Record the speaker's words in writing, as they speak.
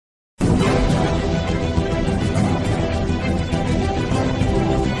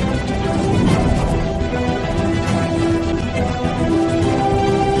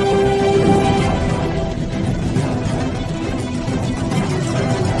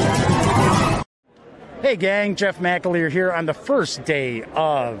Hey gang, Jeff McAleer here on the first day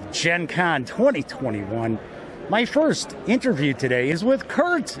of Gen Con 2021. My first interview today is with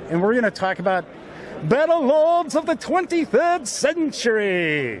Kurt, and we're going to talk about Battlelords of the 23rd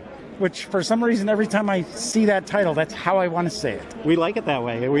Century, which for some reason every time I see that title, that's how I want to say it. We like it that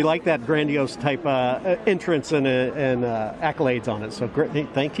way. We like that grandiose type entrance and accolades on it, so great,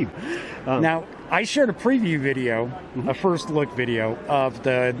 thank you. Now, I shared a preview video, a first look video of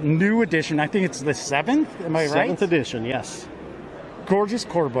the new edition. I think it's the 7th, am I right? 7th edition, yes. Gorgeous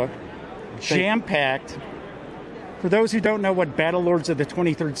core book, jam-packed. For those who don't know what Battlelords of the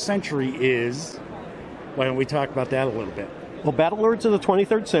 23rd Century is, why don't we talk about that a little bit? Well, Battlelords of the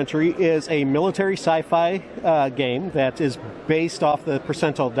 23rd Century is a military sci-fi game that is based off the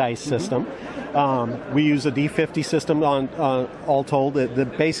percentile dice system. We use a D50 system on all told.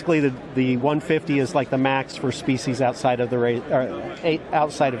 Basically, the 150 is like the max for species outside of the race,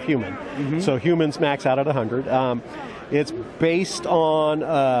 outside of human. So humans max out at 100. It's based on.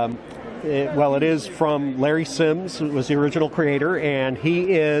 It is from Larry Sims, who was the original creator, and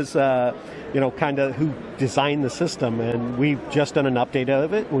he is, kind of who designed the system. And we've just done an update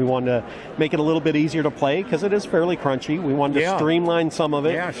of it. We wanted to make it a little bit easier to play because it is fairly crunchy. We wanted to streamline some of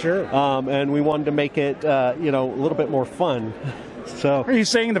it. Yeah, sure. And we wanted to make it, a little bit more fun. So, are you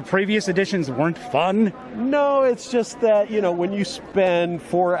saying the previous editions weren't fun? No, it's just that, when you spend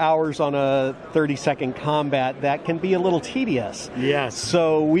 4 hours on a 30-second combat, that can be a little tedious. Yes.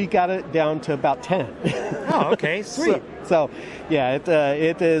 So we got it down to about 10. Oh, okay, sweet. So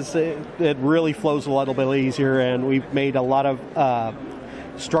it really flows a little bit easier, and we've made a lot of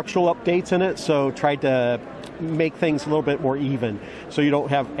structural updates in it, so tried to make things a little bit more even, so you don't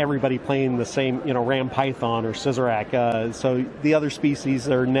have everybody playing the same, Ram Python or Scissorak. So the other species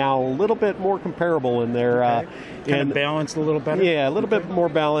are now a little bit more comparable in their kind of balanced a little better. Yeah, a little bit more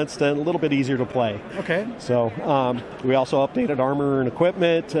balanced and a little bit easier to play. Okay. So we also updated armor and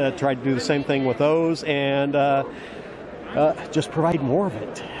equipment, tried to do the same thing with those, and just provide more of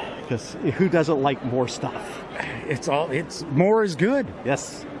it, because who doesn't like more stuff? It's more is good.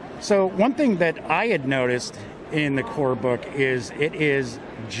 Yes. So one thing that I had noticed in the core book is it is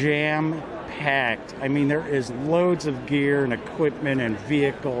jam-packed. I mean, there is loads of gear and equipment and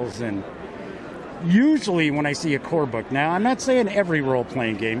vehicles, and usually when I see a core book, now I'm not saying every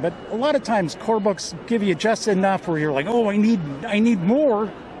role-playing game, but a lot of times core books give you just enough where you're like, oh, I need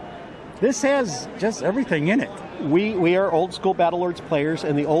more. This has just everything in it. We are old school Battlelords players,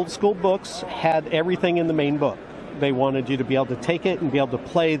 and the old school books had everything in the main book. They wanted you to be able to take it and be able to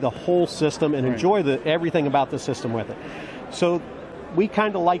play the whole system and enjoy everything about the system with it. So we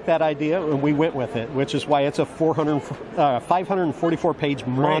kind of like that idea, and we went with it, which is why it's a 544-page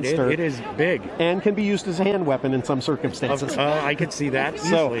monster. Right, it is big. And can be used as a hand weapon in some circumstances. I could see that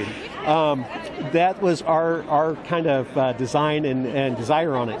easily. So that was our kind of design and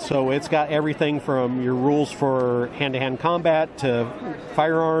desire on it. So it's got everything from your rules for hand-to-hand combat to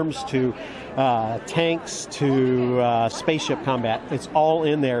firearms to tanks to spaceship combat. It's all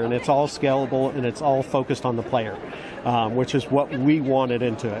in there, and it's all scalable, and it's all focused on the player, which is what we wanted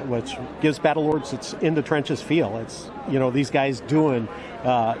into it, which gives Battlelords its in the trenches feel. It's these guys doing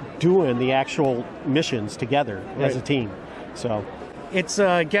the actual missions together as a team. So it's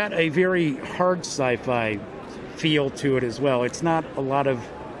got a very hard sci-fi feel to it as well. It's not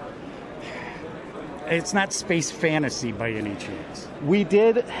it's not space fantasy by any chance.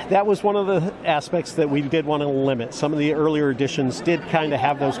 That was one of the aspects that we did want to limit. Some of the earlier editions did kind of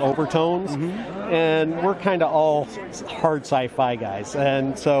have those overtones, and we're kind of all hard sci-fi guys.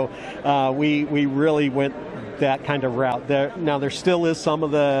 And so we really went that kind of route. There still is some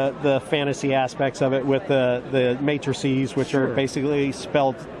of the fantasy aspects of it with the matrices, which are basically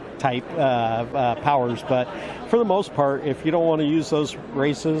spell type powers, but for the most part, if you don't want to use those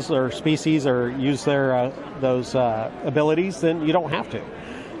races or species or use their those abilities, then you don't have to.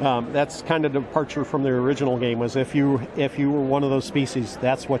 That's kind of departure from the original game, was if you were one of those species,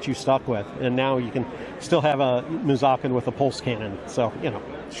 that's what you stuck with, and now you can still have a Muzakan with a pulse cannon. So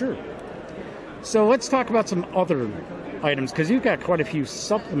Sure. So let's talk about some other items, because you've got quite a few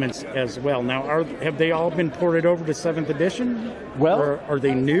supplements as well. Now, have they all been ported over to 7th edition? Well, or are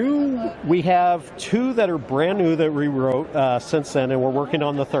they new? We have 2 that are brand new that we wrote since then, and we're working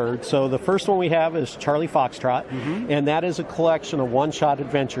on the 3rd. So the first one we have is Charlie Foxtrot, and that is a collection of one-shot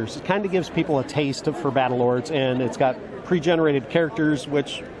adventures. It kind of gives people a taste for Battlelords, and it's got pre-generated characters,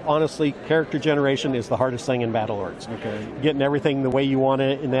 which honestly, character generation is the hardest thing in Battlelords. Okay. Getting everything the way you want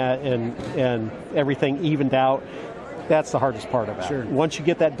it and everything evened out. That's the hardest part of it. Sure. Once you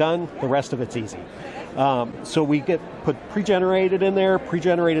get that done, the rest of it's easy. So we put pre-generated in there,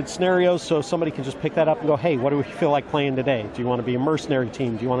 pre-generated scenarios, so somebody can just pick that up and go, hey, what do we feel like playing today? Do you want to be a mercenary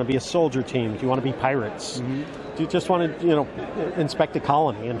team? Do you want to be a soldier team? Do you want to be pirates? Do you just want to, inspect a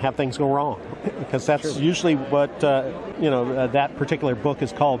colony and have things go wrong? Because that's usually what, that particular book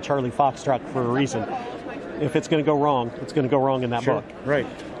is called Charlie Foxtrot for a reason. If it's going to go wrong, it's going to go wrong in that book. Right.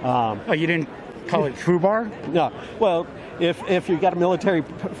 You didn't call it FUBAR? No. Well, if you've got a military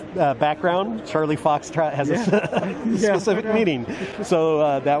background, Charlie Foxtrot has a specific meaning.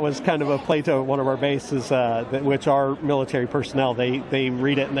 So that was kind of a play to one of our bases, which are military personnel. They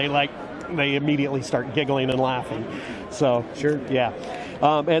read it and they immediately start giggling and laughing. So yeah.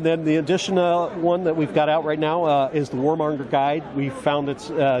 And then the additional one that we've got out right now is the Warmonger Guide. We found it's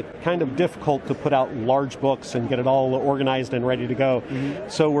kind of difficult to put out large books and get it all organized and ready to go.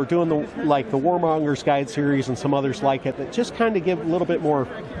 So we're doing the Warmonger's Guide series and some others like it that just kind of give a little bit more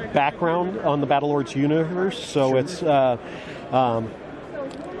background on the Battlelords universe. So it's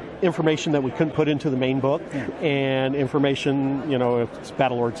information that we couldn't put into the main book, and information, if it's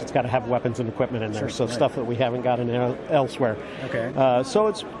Battlelords, it's got to have weapons and equipment in there, stuff that we haven't gotten elsewhere. Okay. So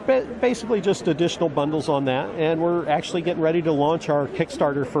it's basically just additional bundles on that, and we're actually getting ready to launch our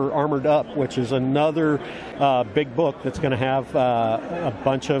Kickstarter for Armored Up, which is another big book that's going to have a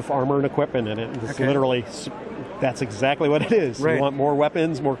bunch of armor and equipment in it. It's literally, that's exactly what it is. Right. You want more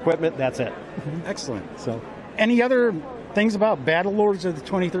weapons, more equipment, that's it. Excellent. So, any other things about Battlelords of the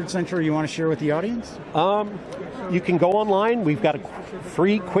 23rd century you want to share with the audience? You can go online. We've got a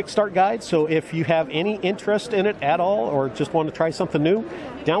free quick start guide. So if you have any interest in it at all or just want to try something new,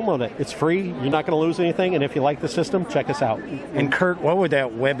 download it. It's free. You're not going to lose anything. And if you like the system, check us out. And Kurt, what would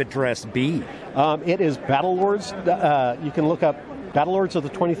that web address be? It is Battlelords. You can look up Battlelords of the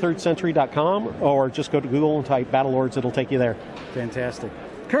 23rd century.com or just go to Google and type Battlelords. It'll take you there. Fantastic.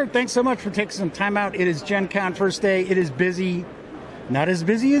 Kurt, thanks so much for taking some time out. It is Gen Con first day. It is busy. Not as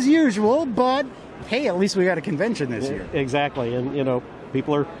busy as usual, but hey, at least we got a convention this year. Exactly. And,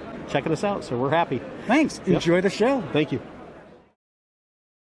 people are checking us out, so we're happy. Thanks. Enjoy the show. Thank you.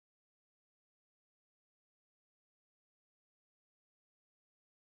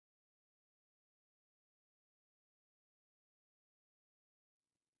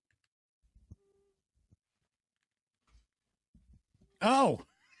 Oh,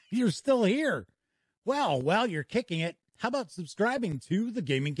 you're still here. Well, while you're kicking it, how about subscribing to the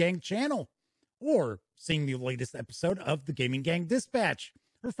Gaming Gang channel? Or seeing the latest episode of the Gaming Gang Dispatch?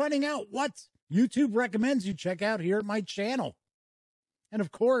 Or finding out what YouTube recommends you check out here at my channel? And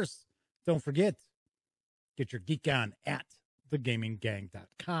of course, don't forget, get your geek on at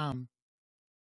thegaminggang.com.